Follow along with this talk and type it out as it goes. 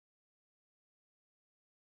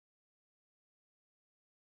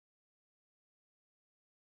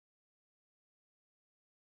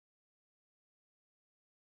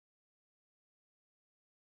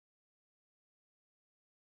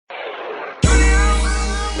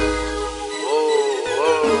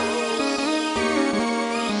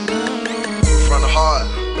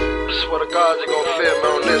y'all just gonna feel me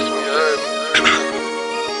on this one, you heard me?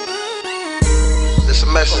 It's a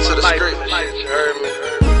message to the street, you heard me?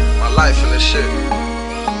 My life in this shit.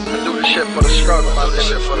 I do this shit for the struggle, my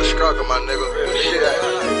nigga. Shit,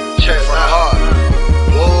 check for the heart.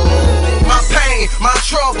 Whoa. My pain, my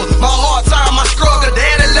trouble, my hard time, my struggle.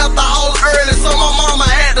 Daddy left the house early, so my mama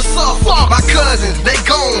had to suffer. My cousins, they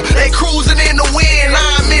gone, they cruising in the wind.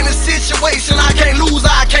 I'm in a situation I can't lose,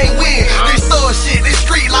 I can't win. This thug shit, this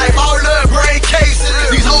street life, all love brain cases.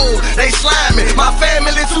 These hoes, they slimy. My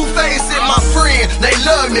family two-faced, my friends, they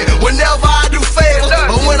love me whenever I do favors.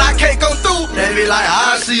 But when I can't come through, they be like,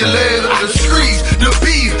 I'll see you later. The streets, the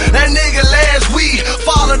beef, that nigga last week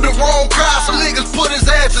followed the wrong crowd. Some niggas put his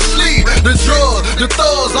ass to sleep. The drugs, the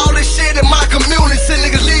thugs, all this shit in my community. See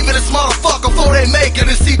niggas leaving this motherfucker before they make it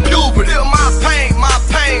and see puberty. Feel my pain, my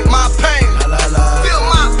pain, my pain. Feel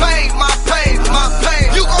my pain, my pain, my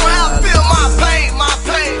pain. You gon' have to feel my pain, my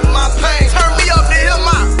pain, my pain. Turn me up to hear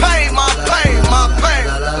my pain, my pain, my pain.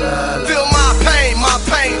 Feel my pain, my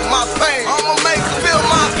pain, my pain. I'ma make you feel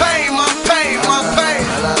my pain, my pain, my pain.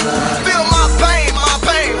 Feel my pain, my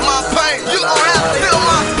pain, my pain. You gon' have to feel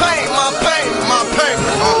my pain, my pain, my pain,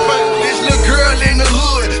 my pain. This little girl in the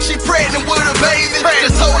hood, she pregnant with a baby.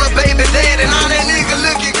 Just told her baby daddy, now that nigga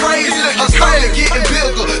looking crazy. Her stomach getting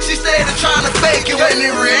bigger. She started trying to fake it. When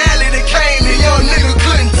in reality came, the young nigga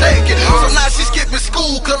couldn't take it. So now she skipping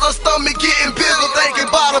school, cause her stomach getting bigger. Thinking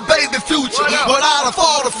about her baby future, without a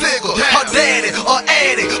father figure. Her daddy, her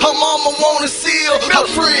addict, her mama wanna seal. Her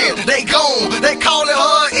friends, they gone, they calling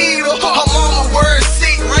her an eater. Her mama words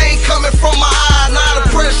sick, rain coming from my eye. Now the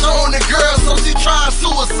pressure on the girl, so she trying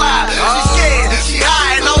suicide. She scared, she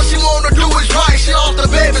high, and all she wanna do is right. She off the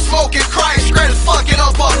baby smoking Christ, straight fucking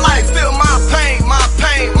up her life. Feel my pain, my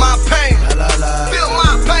pain, my pain. Feel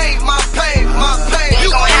my pain, my pain, my pain. You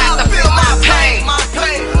gon' have to feel my pain, my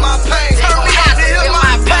pain, my pain. Turn me up to hear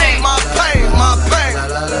my pain, my pain, my pain.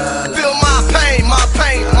 Feel my pain, my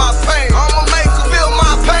pain, my pain. I'ma make you feel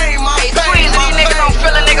my pain, my pain, my pain. These niggas don't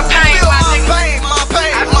feel a nigga pain, feel my pain, my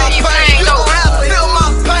pain, my pain. You gon' have to feel my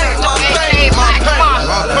pain, my pain, my pain, my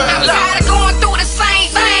pain. I'm tired of going through the same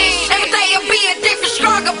thing. Every day will be a different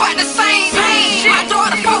struggle, but the same pain. My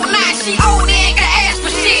daughter 4'9", she old and ain't gonna ask for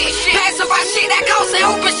shit. Passing by shit that costs and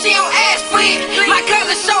hoping she don't ask for it. My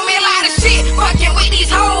cousin showed me a lot of shit, fucking with these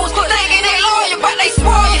hoes, thinking they loyal, but they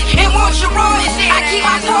spoil you and want you royal. I keep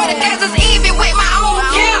my daughter cause it's even with my own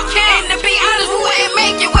count. And to be honest, we wouldn't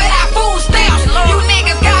make it without food stamps. You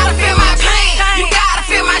niggas gotta feel my pain, you gotta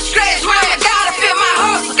feel my stress, mama gotta feel my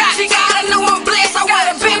hustle. She gotta know I'm blessed, I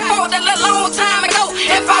would've been for a long time ago.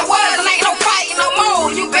 If I wasn't, ain't no fighting no more.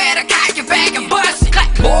 You better cock your back and bust it.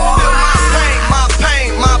 Feel my pain, my pain,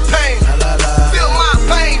 my pain. Feel my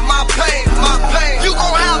pain, my pain, my pain. You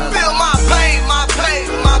gon' have to feel my pain, my pain,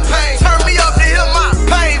 my pain. Turn me up to hear my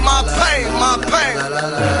pain, my pain, my pain.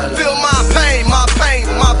 Feel my pain, my pain,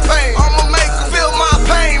 my pain. I'ma make you feel my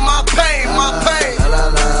pain, my pain, my pain.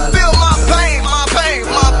 Feel my pain, my pain,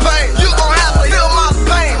 my pain. You gon' have to feel my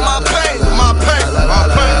pain, my pain, my pain, my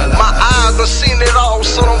pain. My eyes done seen it all,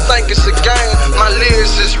 so don't think it's a game. My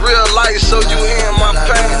lyrics is real life, so you hear my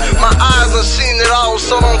pain. My eyes done seen it all,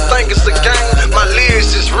 so don't think it's a game. My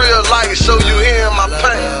lyrics is real life, so you